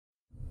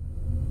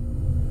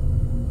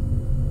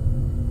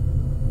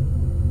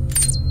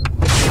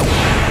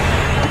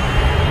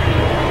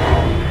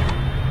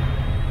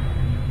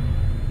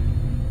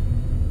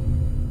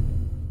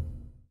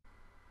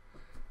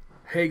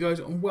Hey guys,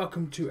 and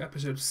welcome to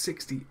episode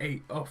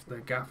 68 of the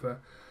Gaffer.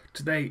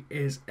 Today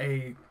is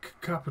a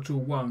Capital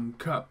One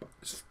Cup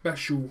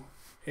special.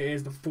 It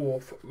is the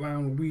fourth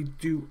round. We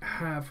do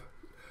have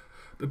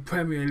the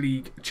Premier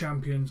League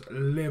champions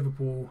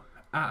Liverpool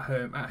at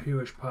home at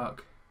Huish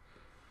Park.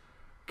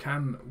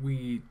 Can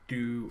we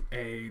do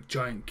a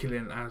giant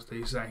killing, as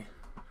they say?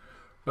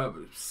 But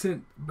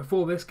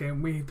before this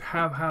game, we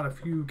have had a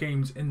few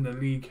games in the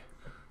league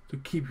to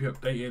keep you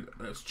updated.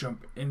 Let's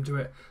jump into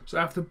it. So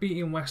after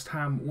beating West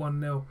Ham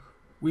 1-0,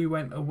 we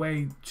went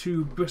away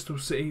to Bristol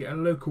City, a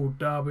local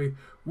derby.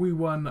 We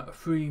won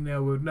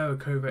 3-0 with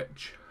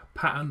Novakovic,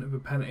 Patton with a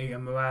penalty,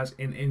 and Mraz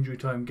in injury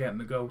time getting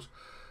the goals.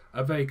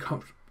 A very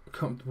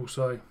comfortable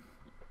side.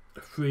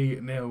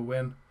 3-0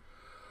 win.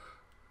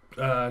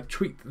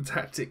 Tweak the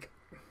tactic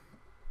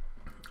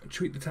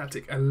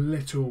a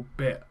little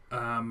bit.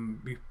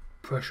 We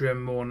pressure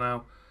him more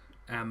now,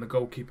 and the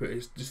goalkeeper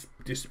is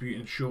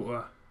distributing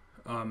shorter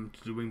to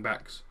the wing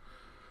backs.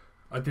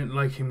 I didn't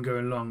like him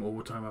going long all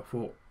the time. I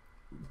thought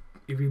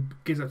if he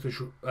gives up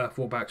to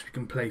full backs, we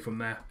can play from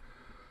there.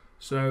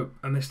 So,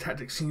 and this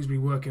tactic seems to be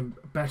working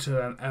better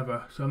than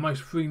ever. So a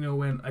nice 3-0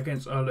 win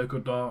against our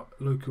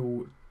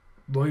local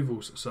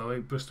rivals,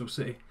 Bristol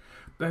City.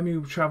 Then we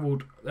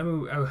travelled,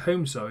 our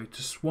home, to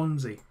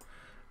Swansea,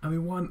 and we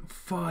won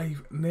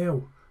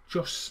 5-0.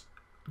 Josh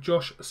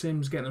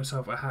Sims getting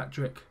himself a hat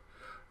trick.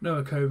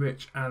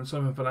 Novakovic and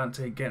Simon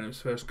Volante getting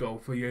his first goal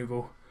for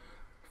Yeovil.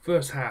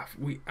 First half,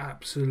 we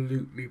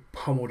absolutely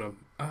pummeled them,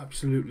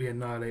 absolutely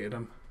annihilated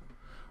them.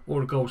 All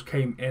the goals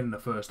came in the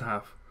first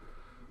half.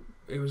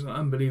 It was an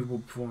unbelievable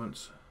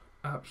performance.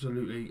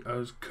 Absolutely, I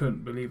just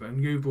couldn't believe it.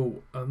 And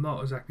Yeovil are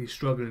not exactly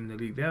struggling in the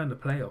league. They're in the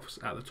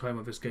playoffs at the time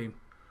of this game.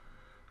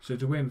 So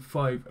to win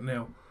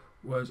 5-0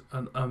 was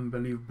an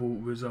unbelievable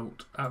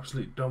result.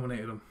 Absolutely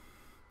dominated them.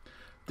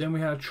 Then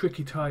we had a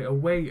tricky tie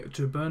away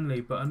to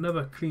Burnley, but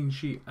another clean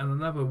sheet and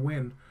another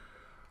win.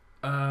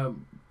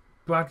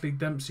 Bradley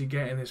Dempsey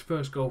getting his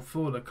first goal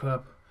for the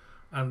club,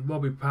 and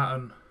Robbie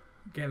Patton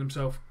getting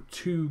himself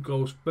 2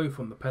 goals, both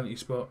on the penalty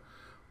spot.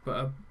 But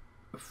a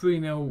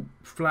 3-0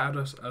 flattered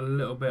us a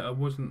little bit. I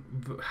wasn't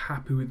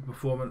happy with the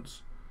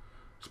performance,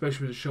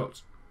 especially with the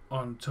shots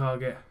on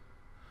target.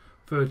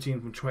 13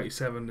 from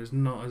 27 is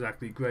not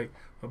exactly great.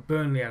 But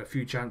Burnley had a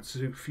few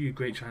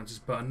great chances,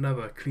 but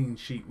another clean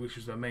sheet, which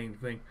was the main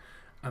thing,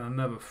 and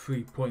another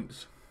 3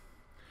 points.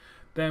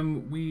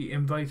 Then we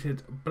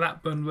invited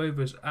Blackburn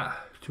Rovers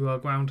to our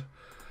ground.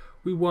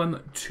 We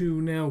won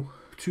 2-1.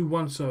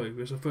 It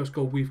was the first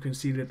goal we've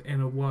conceded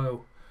in a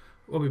while.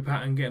 Robbie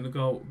Patton getting a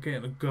goal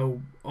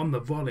on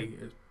the volley,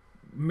 a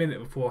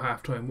minute before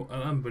half time.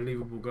 An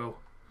unbelievable goal.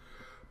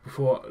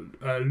 Before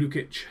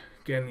Lukic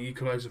getting the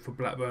equaliser for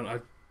Blackburn.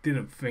 I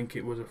didn't think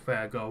it was a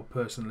fair goal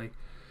personally.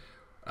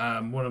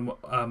 One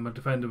of my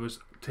defender was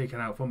taken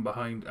out from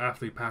behind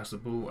after he passed the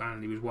ball,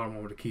 and he was 1-1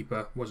 with the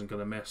keeper. Wasn't going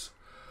to miss.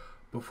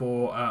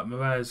 Before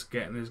Mraz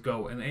getting his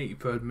goal in the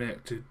 83rd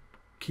minute to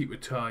keep a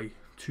tie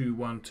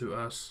 2-1 to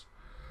us.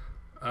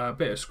 A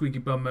bit of squeaky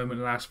bum moment in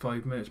the last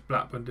 5 minutes.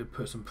 Blackburn did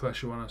put some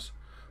pressure on us,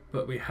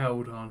 but we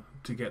held on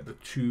to get the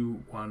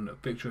 2-1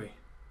 victory.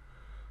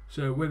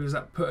 So where does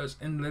that put us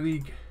in the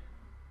league?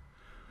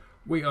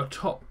 We are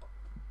top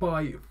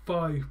by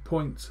 5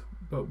 points,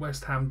 but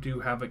West Ham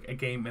do have a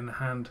game in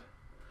hand.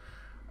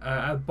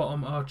 At the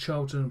bottom are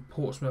Charlton,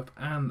 Portsmouth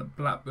and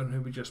Blackburn,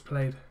 who we just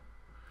played.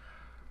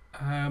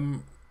 The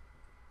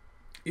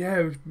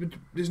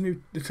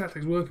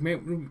tactics working.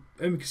 We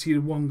only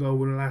conceded 1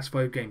 goal in the last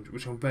 5 games,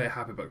 which I'm very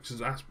happy about, because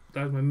that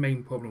was my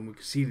main problem with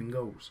conceding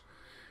goals.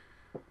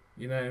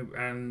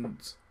 And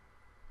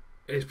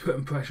it's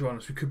putting pressure on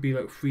us. We could be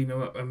like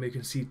 3-0 up and we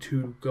concede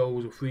 2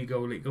 goals or 3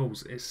 late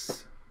goals.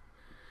 It's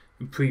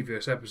in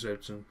previous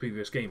episodes and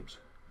previous games,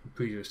 and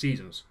previous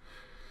seasons.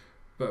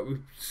 But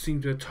we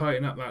seem to have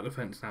tightened up that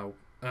defence now.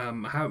 I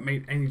haven't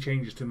made any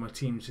changes to my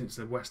team since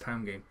the West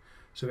Ham game.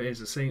 So it is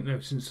the same,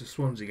 since the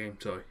Swansea game,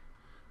 sorry.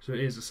 So it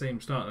is the same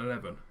starting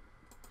 11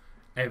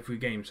 every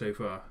game so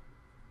far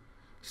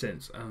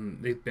since,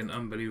 and they've been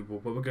unbelievable.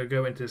 But we're going to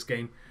go into this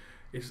game.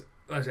 Like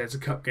I said, it's a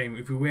cup game.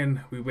 If we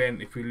win, we win.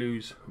 If we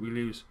lose, we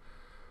lose.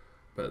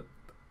 But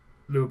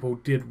Liverpool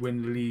did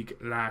win the league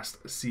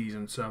last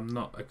season, so I'm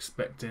not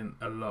expecting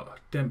a lot.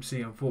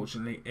 Dempsey,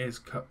 unfortunately, is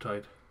cup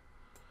tied.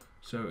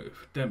 So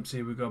if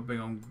Dempsey, we've got to bring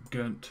on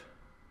Gunt.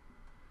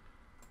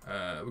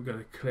 We're going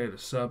to clear the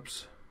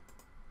subs.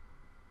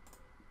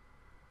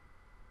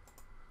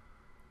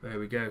 There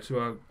we go. So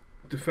our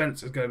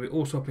defence is going to be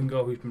all stopping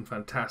goal, who's been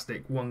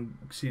fantastic.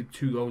 Conceded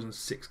 2 goals in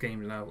 6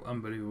 games now.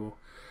 Unbelievable.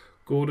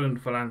 Gordon,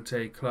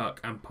 Volante,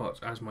 Clark and Potts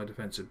as my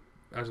defence.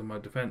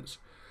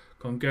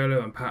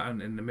 Congolo and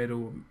Patton in the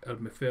middle of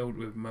midfield,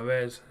 with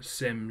Mraz,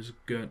 Sims,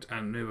 Gurnt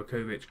and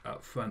Novakovic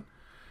up front.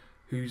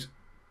 Who's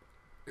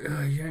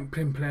he ain't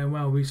been playing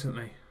well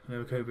recently.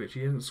 Novakovic,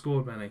 he hasn't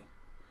scored many.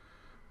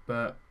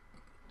 But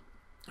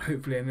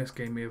hopefully in this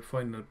game he'll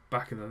find the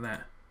back of the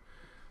net.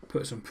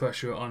 Put some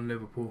pressure on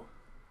Liverpool.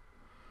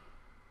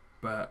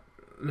 But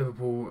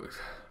Liverpool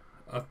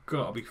have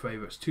got to be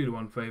favourites,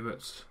 2-1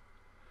 favourites.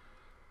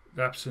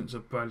 the absence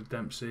of Bradley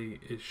Dempsey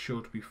is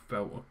sure to be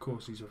felt. Of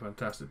course, he's a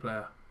fantastic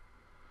player.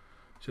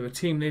 So the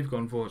team they've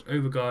gone for is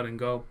Overgaard in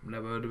goal.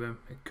 Never heard of him.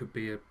 It could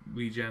be a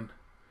regen.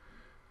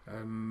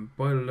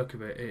 By the look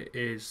of it, it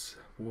is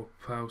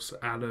Ward-Prowse,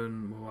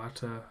 Allen,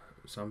 Morata,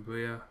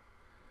 Zambria.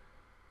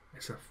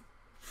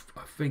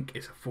 I think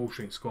it's a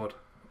full-strength squad.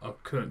 I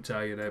couldn't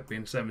tell you that.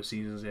 Being 7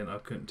 seasons in, I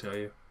couldn't tell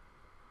you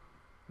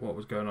what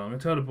was going on. I'm going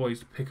to tell the boys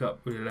to pick up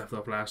where they left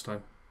off last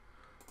time.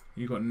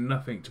 You've got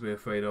nothing to be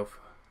afraid of.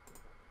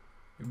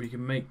 If we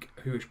can make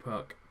Huish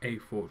Park a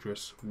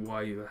fortress,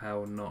 why the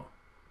hell not?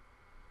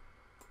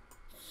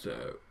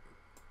 So,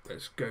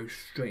 let's go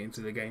straight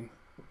into the game.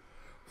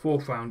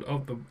 4th round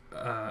of the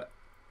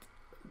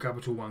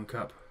Capital One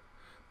Cup.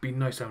 Be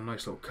nice to have a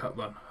nice little cup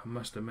run, I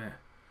must admit.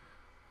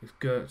 It's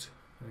Gert,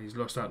 and he's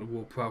lost out to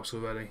Ward-Prowse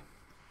already.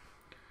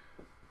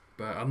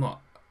 But I don't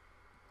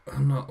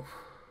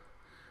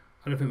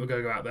think we're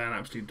going to go out there and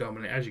absolutely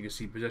dominate. As you can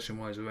see,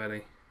 possession-wise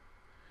already.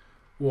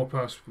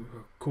 Ward-Prowse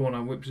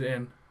corner, whips it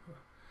in.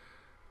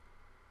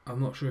 I'm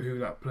not sure who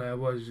that player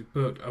was. It's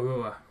Bert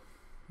Aurora.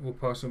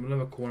 Ward-Prowse on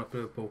another corner for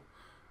Liverpool.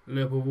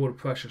 Liverpool water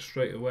pressure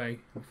straight away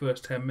in the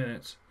first 10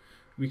 minutes.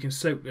 We can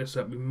soak this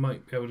up. We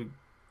might be able to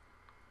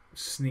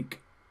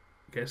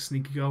get a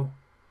sneaky goal.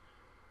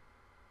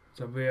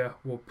 Zambria,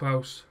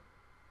 Ward-Prowse.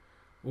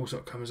 Also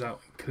comes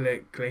out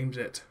and claims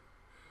it.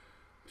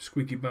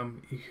 Squeaky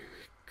bum. He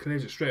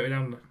clears it straight away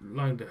down the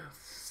line to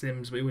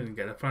Sims, but he wouldn't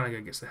get it.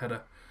 Flanagan gets the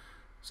header.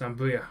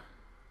 Zambria.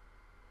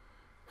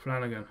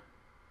 Flanagan.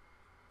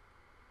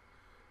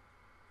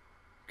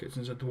 Gets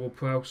inside to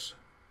Ward-Prowse.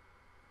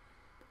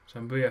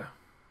 Zambria.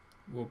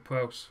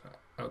 Ward-Prowse.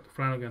 Out to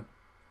Flanagan.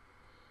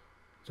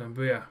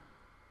 Zambria.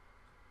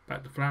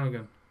 Back to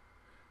Flanagan.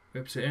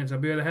 Whips it in.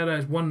 Zambria the header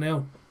is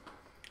 1-0.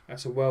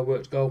 That's a well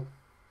worked goal.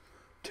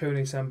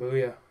 Tony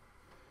Zambria.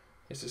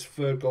 It's his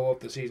 3rd goal of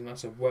the season.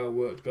 That's a well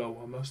worked goal,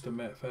 I must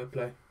admit. Fair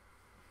play.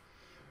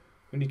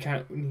 When you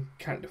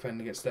can't defend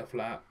against stuff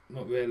like that,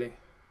 not really.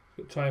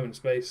 Got time and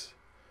space.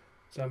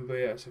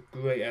 Zambria, it's a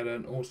great header,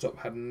 and Allsop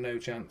had no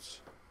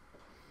chance.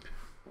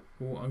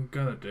 What I'm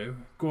gonna do,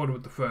 Gordon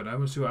with the throw down.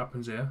 We'll see what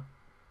happens here.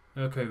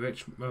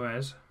 Nurkovic,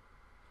 Morez,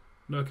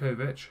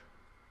 Nurkovic,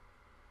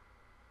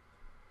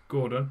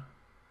 Gordon.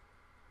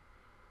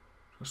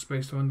 Got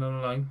space to run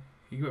down the line.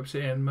 He whips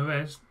it in.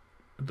 Morez.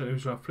 I don't know if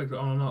he's trying to flick it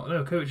on or not.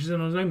 Nurkovic is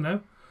in on his own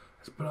now.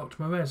 It's blocked.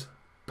 Morez.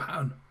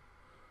 Pattern.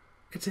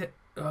 It's it.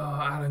 Oh,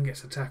 Allen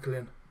gets a tackle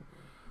in.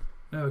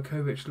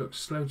 Nurkovic looks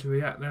slow to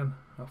react then.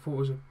 I thought it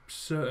was a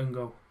certain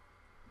goal.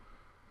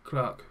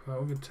 Clark. Right,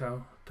 we're going to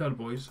tell the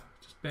boys.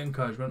 Just a bit of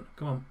encouragement.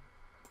 Come on.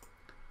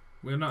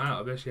 We're not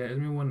out of this yet. It's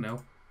only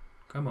 1-0.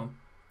 Come on.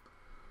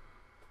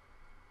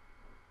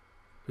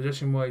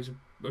 Possession wise,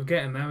 we're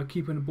getting there. We're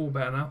keeping the ball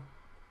better now.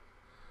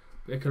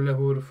 They can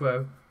level with a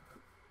throw.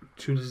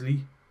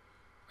 Chulesley.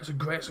 That's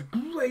a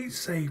great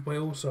save by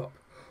Allsop.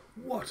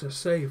 What a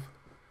save.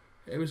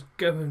 It was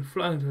going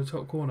flying to the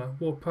top corner.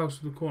 Ward-Prowse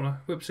to the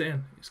corner. Whips it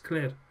in. It's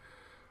cleared.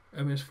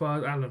 As far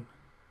as Allen.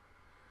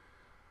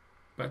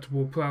 Back to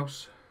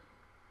Ward-Prowse.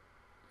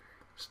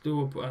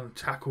 Still a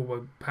tackle by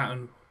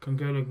Patton.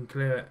 Congola can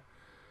clear it.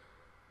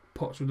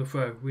 Potts with the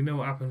throw. We know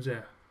what happens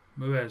here.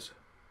 Morez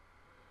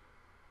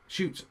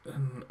shoots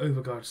and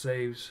Overgaard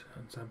saves,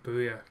 and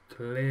Zambria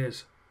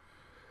clears.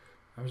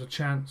 There was a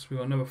chance. We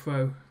got another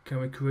throw. Can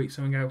we create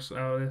something else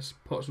out of this?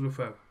 Potts with the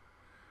throw.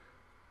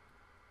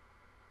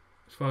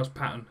 As far as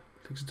Patton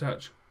takes a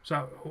touch.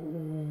 So,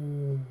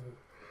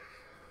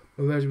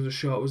 Morez with a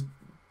shot.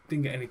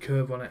 Didn't get any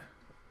curve on it.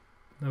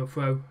 Another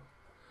throw.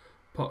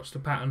 Potts to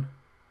Patton.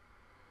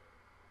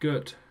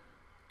 Good.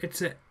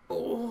 It's it.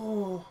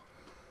 Oh,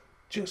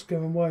 just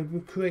going wide.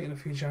 We're creating a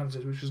few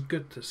chances, which is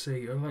good to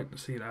see. I like to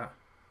see that.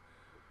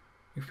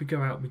 If we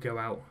go out, we go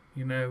out.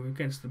 You know,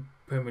 against the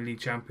Premier League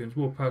champions.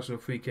 Ward-Prowse on a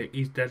free kick.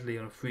 He's deadly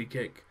on a free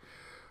kick.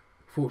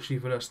 Fortunately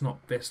for us,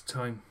 not this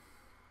time.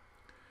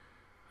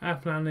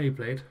 Flanagan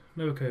played.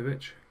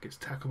 Novakovic gets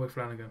tackled by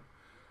Flanagan.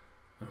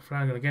 And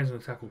Flanagan again on the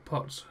tackle.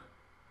 Potts.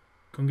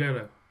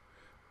 Congolo.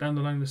 Down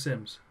the line to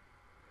Sims.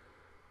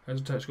 Has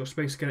a touch, got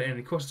space to get it in.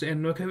 He crosses it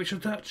in. Novakovic on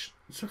touch.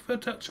 It's a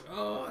 3rd touch.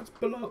 Oh, it's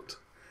blocked.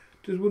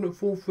 Just wouldn't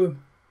fall for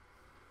him.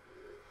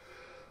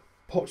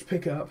 Potts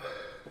pick it up.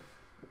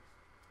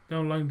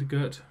 Down line to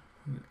Gert.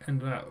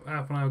 End of that.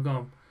 Half an hour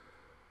gone.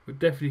 We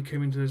definitely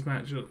came into this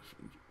match.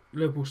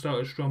 Liverpool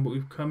started strong, but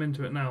we've come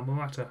into it now.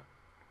 Morata.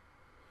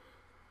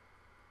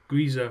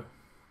 Grizo.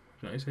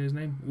 Is that how you say his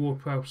name?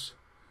 Ward-Prowse.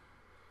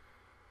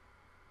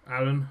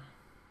 Allen.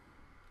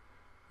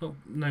 Not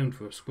known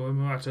for a score.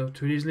 Morata.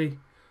 Too easily.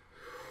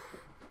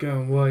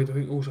 Going wide. I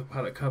think also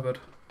had it covered.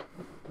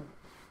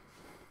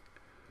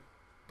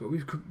 But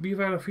we've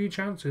had a few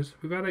chances.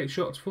 We've had 8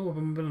 shots, 4 of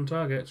them have been on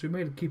target. So we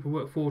made the keeper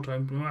work 4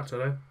 times. Morata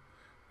though.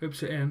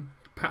 Whips it in.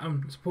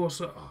 Patton. It's a poor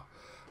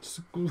it's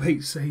a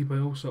great save by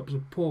Allsop. It's a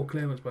poor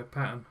clearance by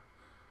Patton.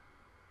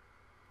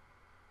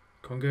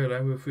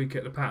 Congolo with a free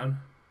kick to Patton.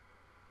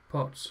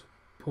 Potts.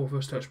 Poor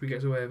first touch, but he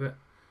gets away with it.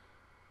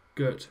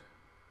 Good.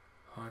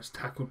 Oh, it's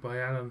tackled by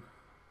Allen.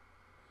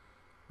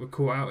 We're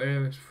caught out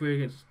here. It's 3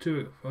 against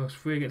 2. Well, it's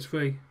 3 against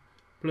 3.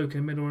 Bloke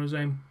in the middle on his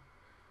aim.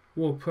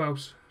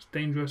 Ward-Prowse. It's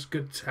dangerous.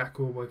 Good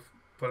tackle by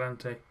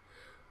Volante.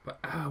 But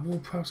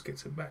Ward-Prowse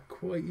gets it back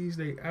quite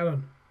easily.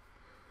 Allen.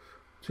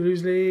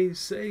 Toulouse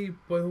saved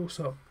by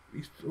Allsop.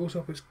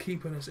 Allsop is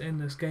keeping us in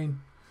this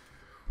game.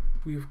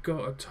 We've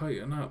got to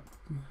tighten up.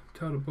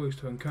 Tell the boys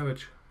to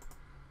encourage.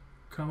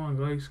 Come on,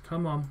 guys.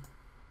 Come on.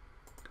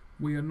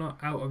 We are not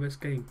out of this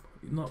game.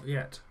 Not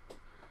yet.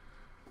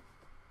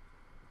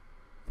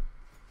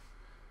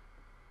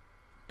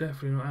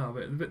 Definitely not out of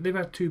it. They've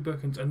had 2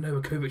 bookings and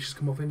Novakovic has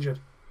come off injured.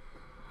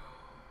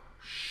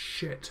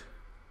 Shit.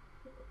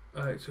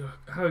 So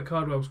Harry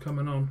Cardwell's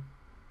coming on.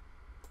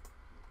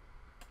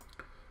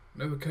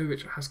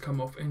 Novakovic has come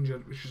off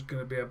injured, which is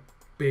going to be a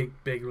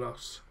big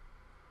loss.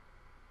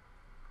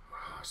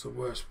 That's the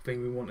worst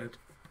thing we wanted.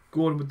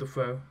 Gordon with the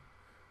throw.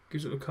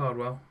 Gives it to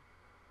Cardwell.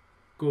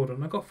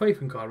 Gordon. I've got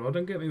faith in Cardwell,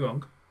 don't get me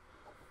wrong.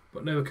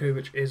 But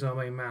Novakovic is our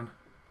main man.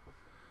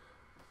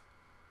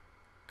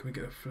 Can we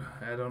get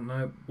a head on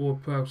now?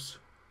 Ward-Prowse.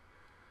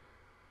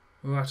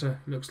 Morata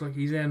looks like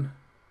he's in.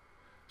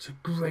 It's a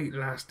great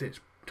last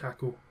ditch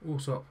tackle.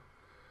 Allsop.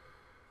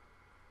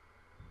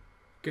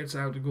 Gets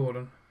out to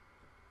Gordon.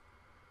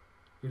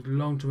 Goes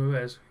long to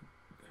Perez.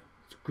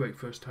 It's a great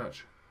first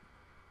touch.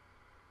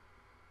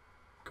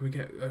 Can we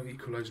get an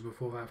equaliser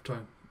before half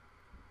time?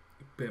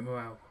 A bit of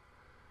morale.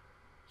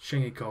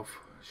 Shenikov.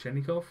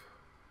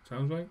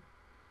 Sounds right.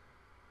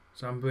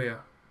 Zambria.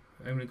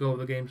 Only goal of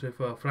the game so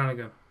far.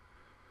 Flanagan.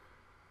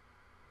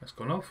 That's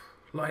gone off.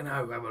 Line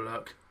out, have a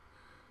look.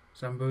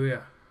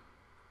 Zambria.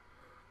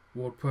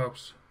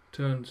 Ward-Prowse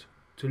turns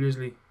to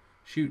Lisley.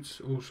 Shoots.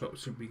 All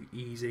shots should be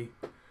easy.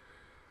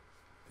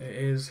 It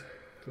is.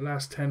 The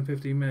last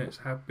 10-15 minutes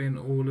have been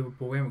all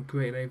Liverpool. We haven't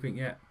created anything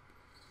yet.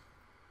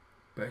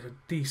 But it's a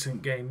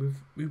decent game.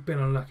 We've been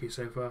unlucky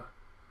so far.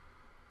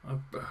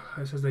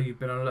 It says that you've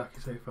been unlucky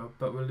so far,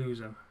 but we're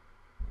losing.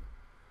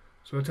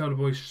 So I tell the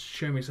boys,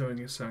 show me something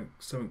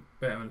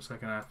better in the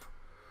second half.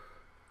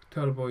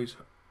 Tell the boys,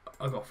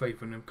 I got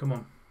faith in them. Come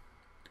on.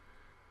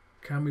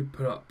 Can we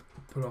put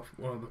off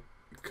one of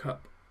the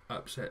cup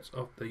upsets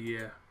of the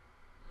year?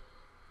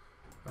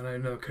 I know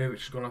Novakovic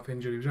has gone off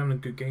injured. He was having a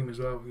good game as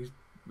well. He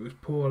was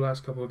poor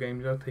last couple of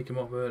games. I'd take him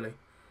off early.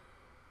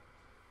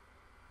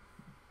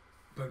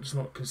 But let's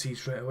not concede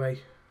straight away.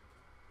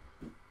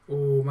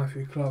 Oh,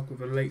 Matthew Clark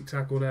with a late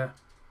tackle there.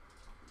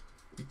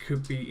 He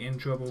could be in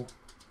trouble.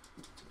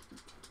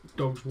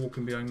 Dog's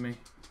walking behind me.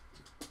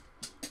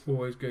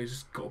 Always goes.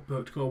 Just got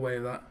away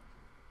with that.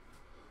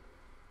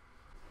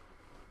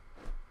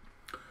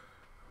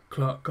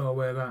 Clark got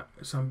away with that.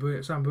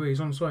 Samburi's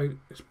onside.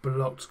 It's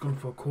blocked. It's gone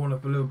for a corner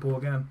for Liverpool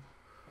again.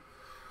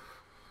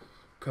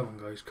 Come on,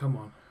 guys. Come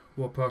on.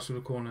 What pass to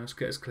the corner. Let's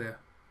get us clear.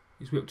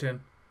 He's whipped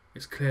in.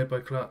 It's cleared by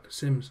Clark.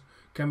 Sims.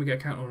 Can we get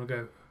a counter on a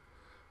go?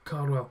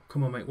 Cardwell.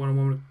 Come on, mate. One on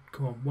one.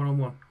 Come on.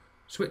 1-on-1.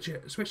 Switch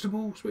it. Switch the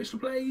ball. Switch the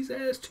plays.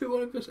 There's 2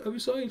 on over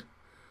side.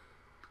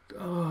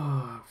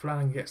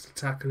 Flanagan gets the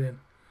tackle in.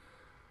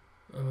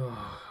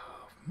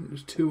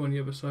 There's 2 on the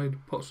other side.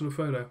 Pots to the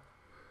photo.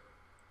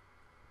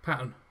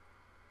 Patton.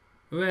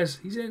 Perez.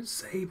 He's in.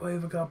 Saved by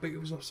Overgaard, but it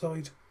was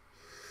offside.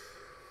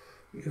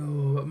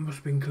 That must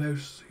have been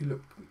close. He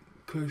looked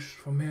close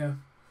from here.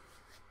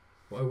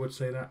 But I would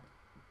say that.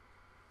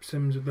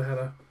 Sims with the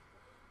header.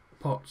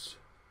 Potts.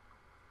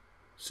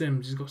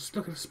 Sims. He's got.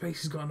 Look at the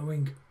space he's got on the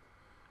wing.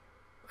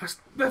 That's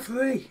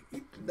referee.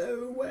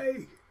 No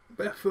way.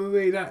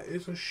 Referee. That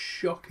is a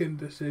shocking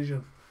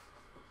decision.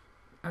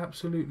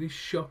 Absolutely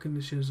shocking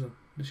decision.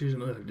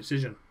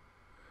 Decision.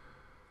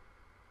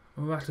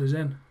 Morata's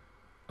in.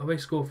 Oh, they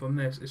score from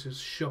this. It's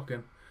just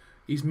shocking.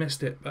 He's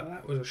missed it, but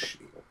that was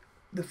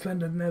a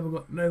defender never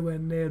got nowhere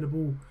near the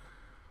ball.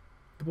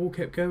 The ball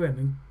kept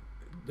going,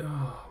 and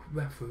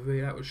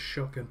referee, that was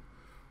shocking.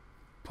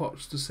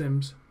 Potts to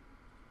Sims.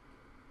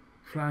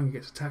 Flanagan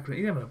gets a tackle.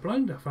 He's having a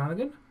blinder,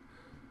 Flanagan.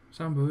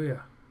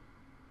 Samburia.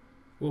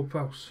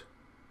 Ward-Prowse.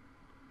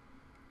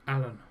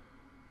 Allen.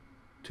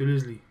 To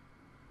Lisley.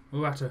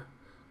 Morata.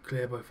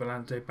 Clear by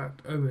Volante.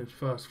 Back over his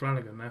first.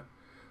 Flanagan now.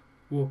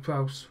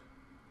 Ward-Prowse.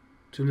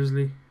 To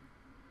Lisley.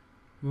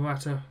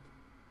 Morata.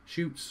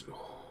 Shoots.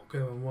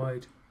 Going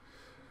wide.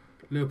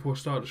 Liverpool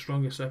start the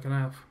strongest second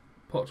half.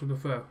 Potts with the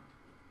throw.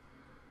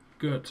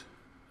 Good.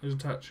 There's a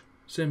touch.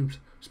 Sims.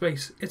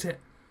 Space. Hit it.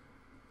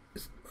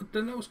 I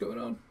don't know what's going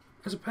on.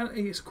 It's a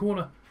penalty. It's a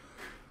corner.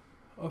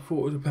 I thought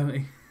it was a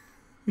penalty.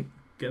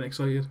 Getting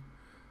excited.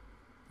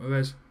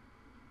 Perez.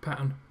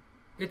 Patton.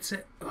 It's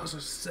it. Oh, it's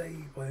a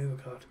save by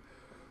Overgaard.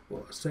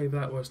 What a save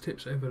that was.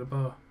 Tips over the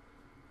bar.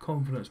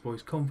 Confidence,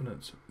 boys.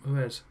 Confidence.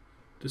 Perez.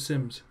 To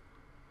Sims.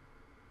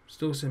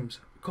 Still Sims.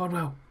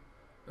 Cardwell.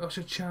 That's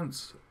a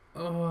chance.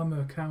 I'm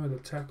a camera the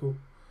tackle.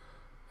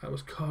 That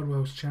was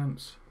Cardwell's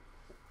chance.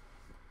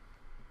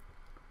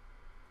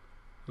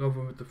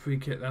 Lovren with the free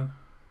kick then.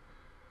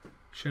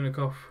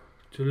 Shenikov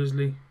to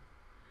Lisley.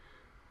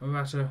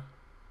 Morata.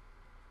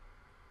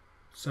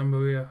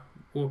 Samburia.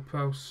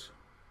 Ward-Prowse.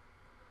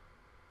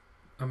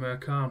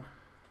 American.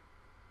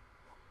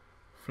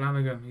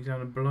 Flanagan, he's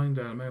having a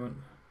blinder at the moment.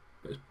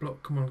 But it's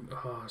blocked. Come on.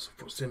 Oh, I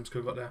thought Sims could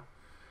have got there.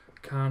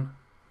 Can.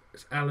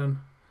 It's Allen.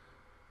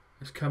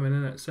 It's coming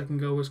in. That second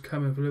goal was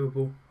coming for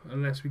Liverpool.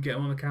 Unless we get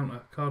him on the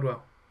counter.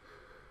 Cardwell.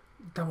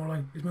 Down one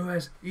line. It's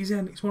Moez. He's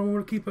in. He's 1-on-1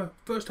 with the keeper.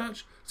 First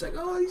touch. Second.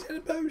 Oh, he's in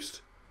the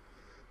post.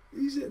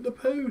 He's in the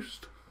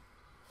post.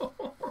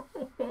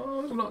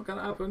 It's not going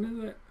to happen,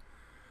 is it?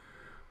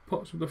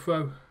 Potts with the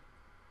throw.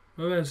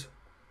 Moez.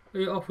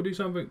 Lay it off or do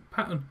something.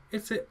 Pattern.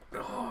 It's it.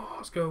 Oh,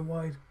 it's going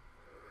wide.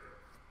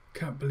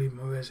 Can't believe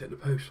Moez hit the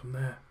post from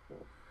there.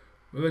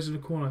 Moez in the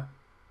corner.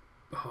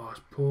 Oh,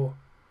 it's poor.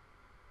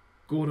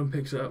 Gordon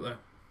picks it up though.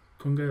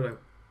 Congolo.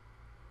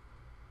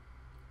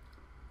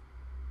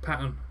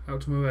 Pattern.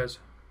 Out to Moez.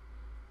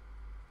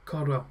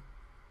 Cardwell.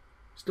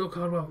 Still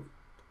Cardwell.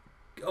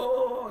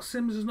 Oh,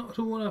 Sims is not at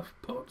all enough.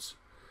 Potts.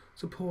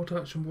 It's a poor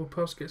touch and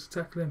Potts gets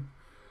to tackle him.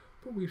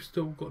 But we've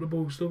still got the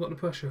ball, still got the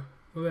pressure.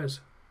 Moez.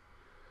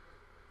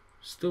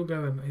 Still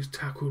going. He's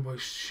tackled by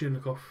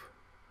Shinnikov.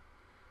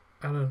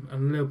 Allen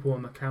and Liverpool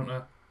on the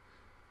counter.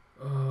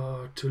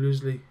 Oh,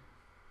 Toulouse.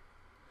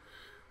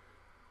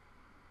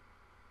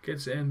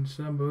 Gets it in.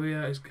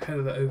 Sambaria is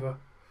headed that over.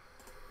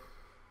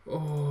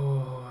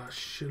 Oh, that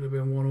should have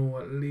been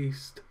 1-1 at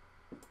least.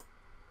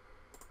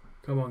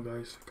 Come on,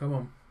 guys. Come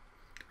on.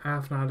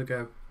 Half an hour to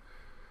go.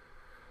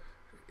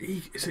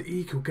 It's an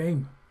equal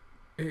game.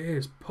 It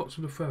is. Potts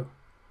with the throw.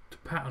 To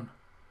Patton.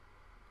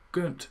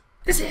 Gunt.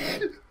 It's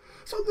in!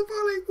 It's on the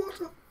volley.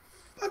 What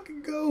a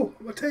fucking goal.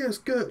 Mateus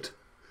Gert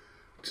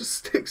just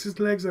sticks his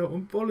legs out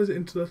and volleys it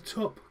into the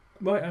top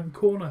right hand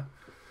corner.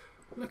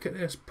 Look at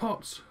this.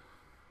 Potts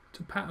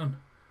to Patton.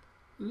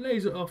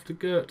 Lays it off to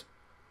Gert.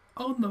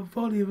 On the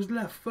volley of his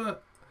left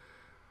foot.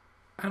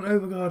 And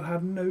Overgaard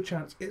had no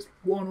chance. It's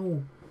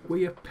 1-1.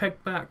 We are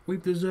pegged back.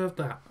 We've deserved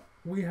that.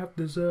 We have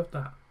deserved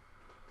that.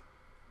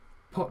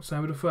 Potts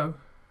now with a throw.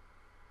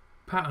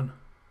 Patton.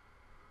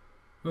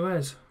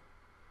 Moez.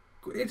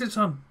 It's a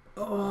ton.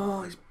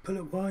 Oh, he's pulled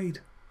it wide.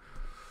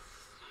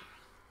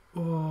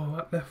 Oh,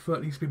 that left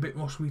foot needs to be a bit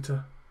more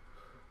sweeter.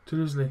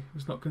 Toulouse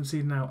is not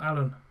conceding now.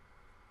 Allen.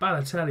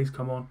 Balotelli's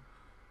come on.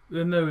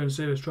 They're nowhere in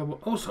serious trouble.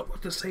 Also,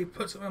 what the save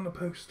puts it on the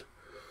post.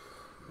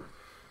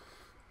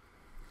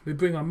 We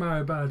bring on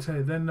Mario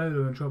Balotelli. They know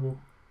they're in trouble.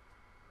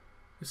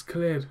 It's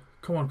cleared.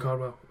 Come on,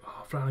 Cardwell.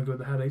 Oh, Flanagan with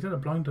the header. He's had a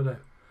blinder though.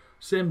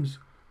 Sims.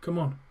 Come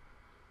on.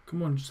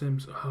 Come on,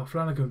 Sims. Oh,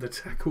 Flanagan with the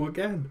tackle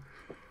again.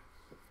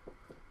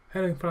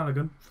 Heading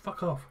Flanagan.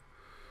 Fuck off.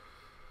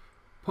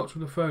 Potts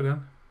with the throw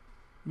then.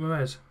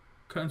 Moez.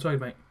 Cut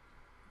inside, mate.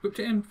 Whipped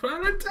it in.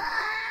 Flanagan.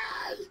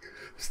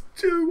 It's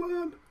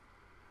 2-1.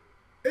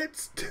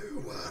 It's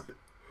 2-1.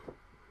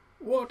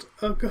 What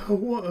a goal.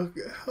 What a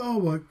goal. Oh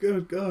my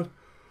good God.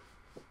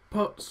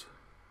 Potts.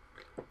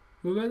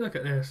 We'll go look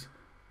at this.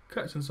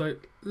 Cuts inside.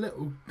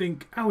 Little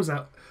dink. How was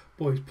that?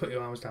 Boys, put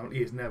your arms down.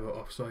 He is never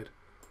offside.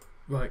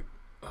 Right.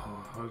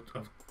 Oh,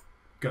 I'm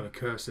going to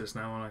curse this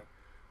now, aren't I?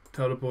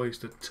 Tell the boys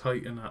to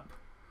tighten up.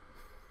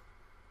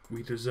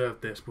 We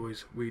deserve this,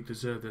 boys. We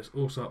deserve this.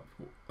 Also,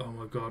 oh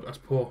my God, that's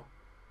poor.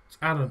 It's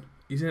Allen.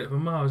 He's in it for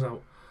miles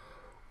out.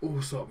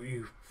 Also,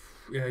 you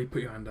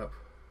put your hand up.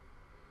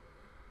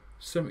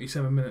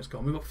 77 minutes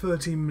gone. We've got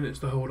 13 minutes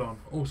to hold on.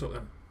 Also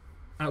then,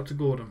 out to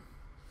Gordon.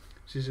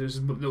 This is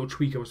a little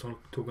tweak I was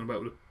talking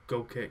about with the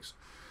goal kicks.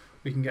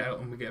 We can get out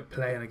and we get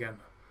playing again.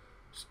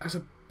 That's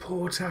a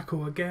poor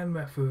tackle again,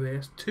 referee.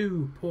 It's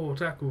 2 poor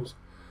tackles.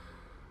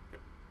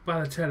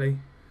 Balotelli.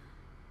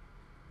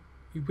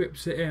 He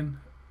whips it in.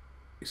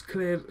 It's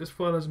cleared as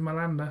far as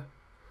Malanda.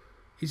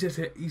 He's hit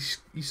it. He's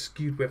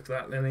skewed with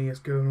that. Then he is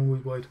going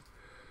always wide.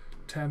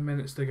 10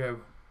 minutes to go.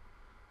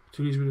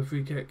 Toulouse with a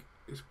free kick.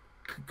 It's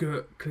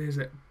Gert clears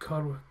it.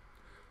 Cardwell.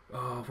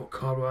 Oh, I thought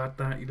Cardwell had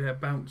that. He let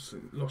it bounce.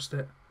 Lost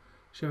it.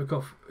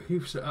 Sherikov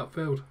hoofs it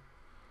upfield.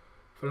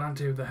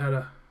 Volante with the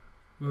header.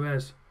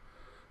 Moez.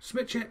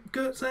 Switch it.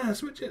 Gert's there.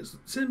 Switch it.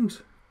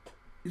 Sims.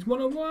 He's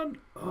 1-on-1.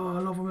 Oh, I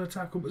love him with a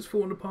tackle, but it's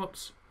falling to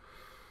Potts.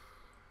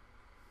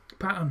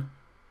 Patton.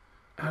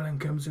 Allen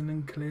comes in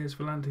and clears.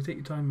 Volante. Take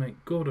your time,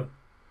 mate. Gordon.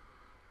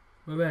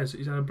 Moez.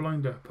 He's had a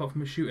blinder, apart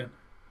from his shooting.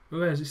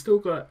 Moez. He's still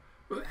got it.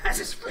 Moez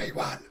is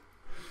 3-1.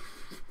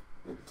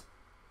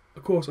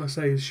 Of course, I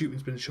say his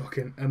shooting's been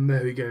shocking, and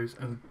there he goes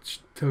and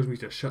tells me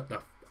to shut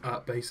the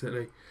up,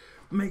 basically.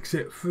 Makes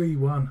it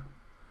 3-1.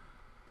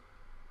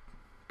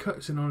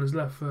 Cuts in on his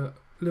left foot.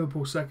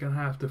 Liverpool second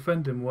half,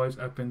 defending wise,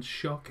 have been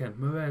shocking.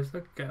 Moez,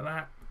 look at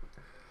that.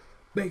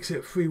 Makes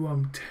it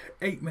 3-1.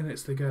 8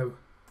 minutes to go.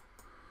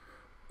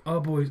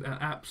 Our boys are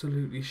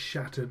absolutely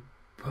shattered,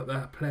 but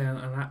they're playing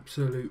an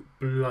absolute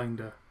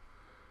blinder.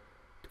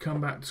 To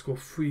come back to score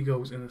 3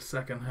 goals in the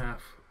second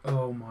half.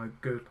 Oh my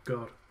good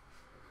God.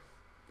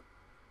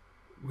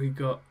 We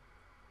got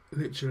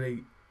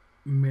literally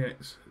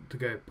minutes to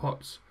go.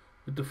 Potts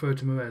with the throw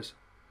to Moez.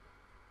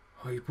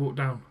 Oh, he's brought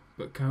down,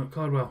 but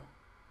Cardwell.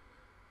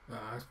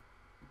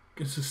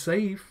 It's a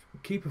save.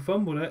 Keeper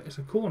fumbled it. It's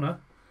a corner.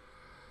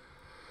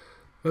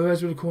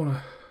 Moez with a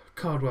corner.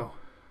 Cardwell.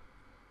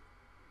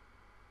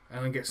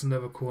 and then gets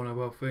another corner.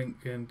 Well,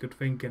 good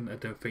thinking. I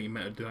don't think he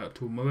meant to do that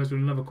at all. Mahrez with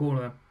another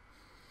corner then.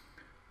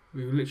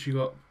 We've literally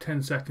got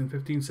 10 seconds,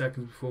 15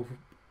 seconds before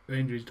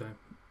injury time.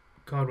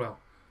 Cardwell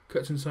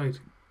cuts inside.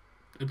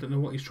 I don't know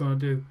what he's trying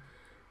to do.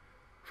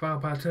 Foul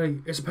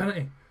Balotelli. It's a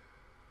penalty.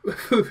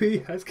 He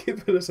has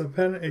given us a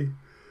penalty.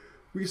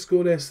 We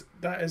score this.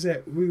 That is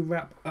it. We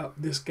wrap up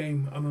this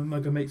game. I'm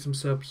going to make some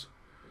subs.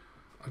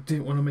 I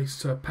didn't want to make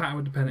some subs. Patton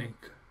with the penalty.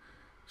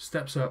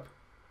 Steps up.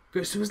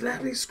 Goes to his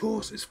left. He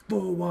scores. It's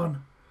 4-1.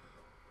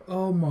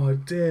 Oh my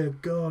dear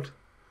God.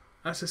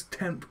 That's his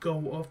 10th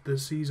goal of the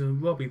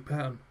season. Robbie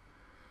Patton.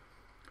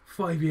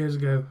 4 years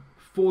ago,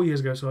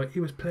 sorry, he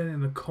was playing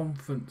in the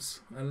conference.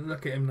 And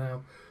look at him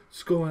now.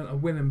 Scoring a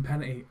winning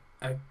penalty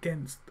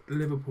against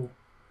Liverpool.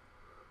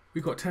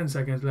 We've got 10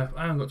 seconds left.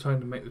 I haven't got time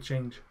to make the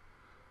change.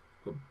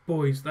 But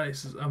boys, that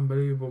is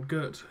unbelievable.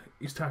 Gert,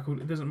 he's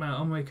tackled. It doesn't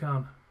matter. Omre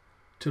Khan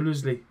to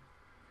Lusley.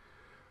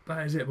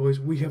 That is it, boys.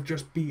 We have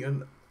just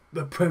beaten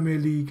the Premier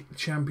League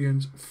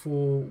champions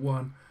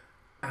 4-1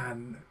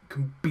 and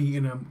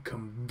beaten them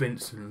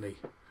convincingly.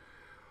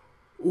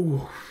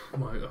 Ooh,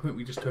 I think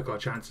we just took our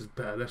chances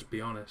better, let's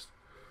be honest.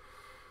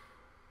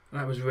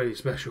 That was really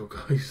special,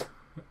 guys.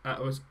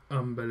 That was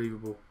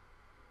unbelievable.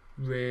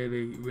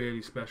 Really,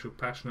 really special.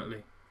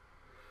 Passionately.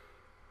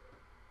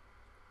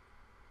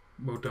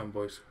 Well done,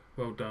 boys.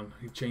 Well done.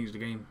 He changed the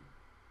game.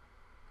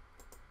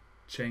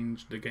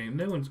 Changed the game.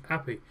 No one's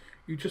happy.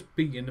 You've just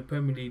beaten the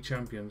Premier League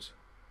champions.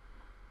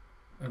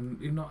 And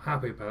you're not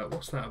happy about it.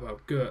 What's that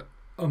about? Good.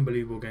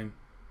 Unbelievable game.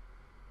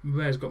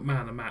 Mahrez got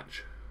man of the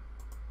match.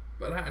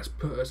 But that has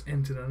put us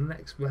into the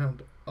next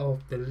round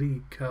of the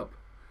League Cup.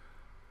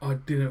 I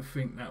didn't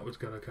think that was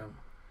going to come.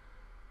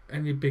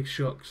 Any big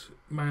shocks?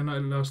 Man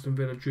United lost and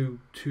Villa drew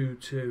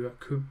 2-2. That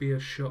could be a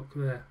shock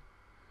there.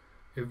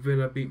 If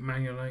Villa beat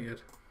Man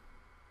United.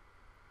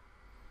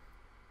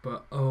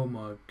 But oh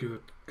my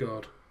good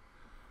God.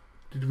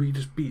 Did we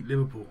just beat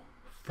Liverpool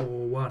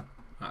 4-1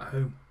 at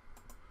home?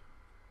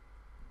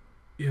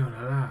 You're on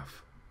a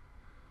laugh.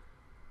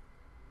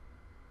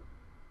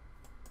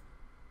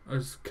 I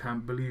just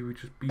can't believe we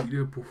just beat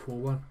Liverpool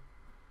 4-1.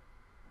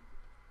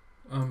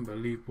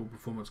 Unbelievable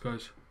performance,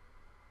 guys.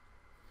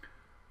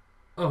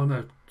 Oh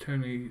no,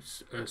 Tony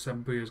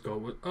Sambuya's goal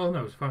was... Oh no,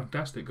 it was a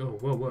fantastic goal.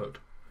 Well worked.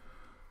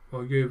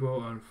 Well,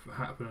 Yeovil and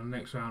Hatford in the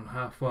next round,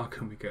 how far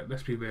can we get?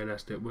 Let's be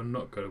realistic, we're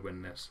not going to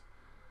win this.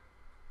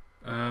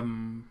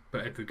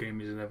 But every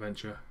game is an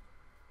adventure.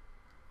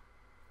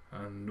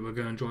 And we're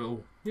going to enjoy it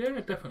all. Yeah,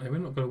 definitely, we're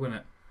not going to win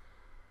it.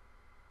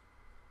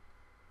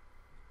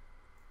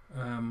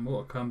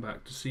 What a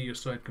comeback. To see your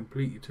side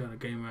completely turn a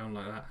game around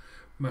like that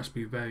must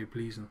be very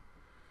pleasing.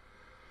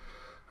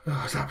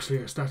 Oh, it's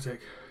absolutely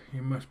ecstatic.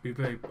 You must be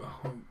very...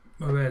 Oh,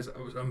 Mahrez, that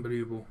was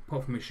unbelievable.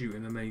 Apart from his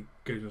shooting, and then he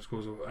goes and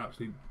scores an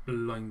absolute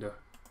blinder.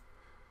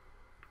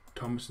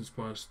 Thomason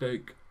spoils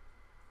Stoke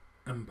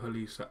and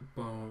police that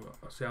ball.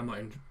 See, I'm not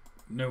in...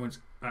 No one's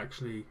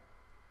actually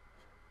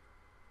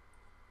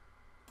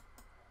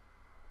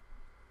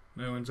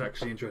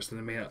interested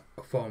in me at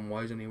form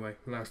wise anyway.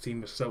 Last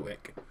team was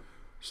Celtic.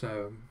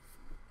 So,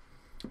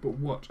 but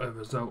what a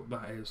result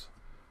that is.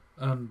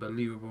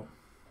 Unbelievable.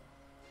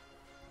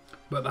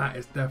 But that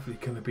is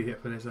definitely going to be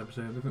it for this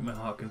episode. I don't think my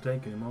heart can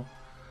take anymore.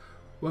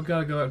 We're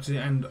going to go up to the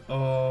end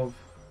of...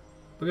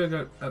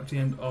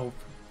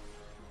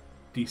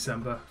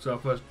 December. So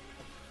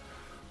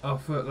our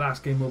first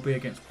last game will be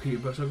against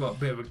Peterborough. So I've got a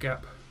bit of a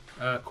gap.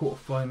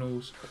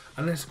 Quarterfinals.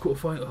 Unless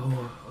quarterfinals...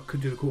 Oh, I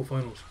could do the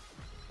quarterfinals.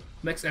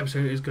 Next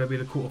episode is going to be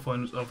the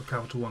quarterfinals of the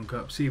Capital One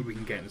Cup. See if we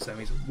can get in the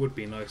semis. It would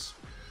be nice.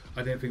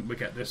 I didn't think we'd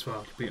get this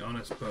far, to be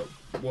honest, but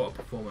what a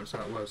performance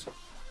that was.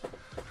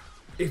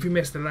 If you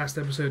missed the last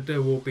episode,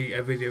 there will be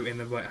a video in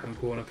the right hand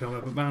corner coming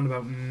up around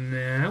about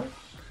now.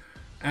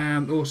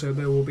 And also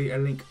there will be a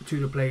link to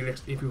the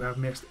playlist if you have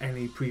missed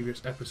any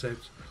previous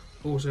episodes.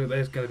 Also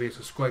there's going to be a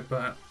subscribe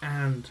button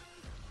and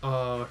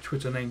our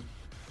Twitter name,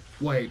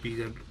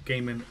 Y8BZ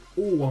Gaming,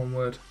 all one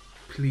word.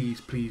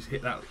 Please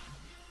hit that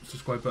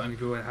subscribe button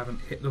if you already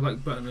haven't. Hit the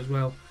like button as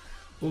well.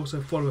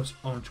 Also follow us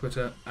on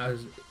Twitter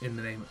as in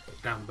the name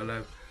down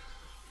below.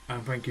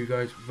 And thank you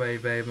guys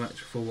very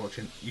much for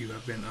watching. You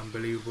have been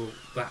unbelievable.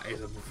 That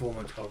is a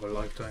performance of a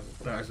lifetime.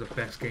 That is the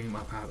best game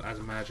I've had as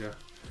a manager.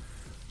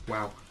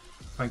 Wow.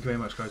 Thank you very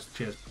much guys.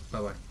 Cheers.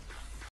 Bye bye.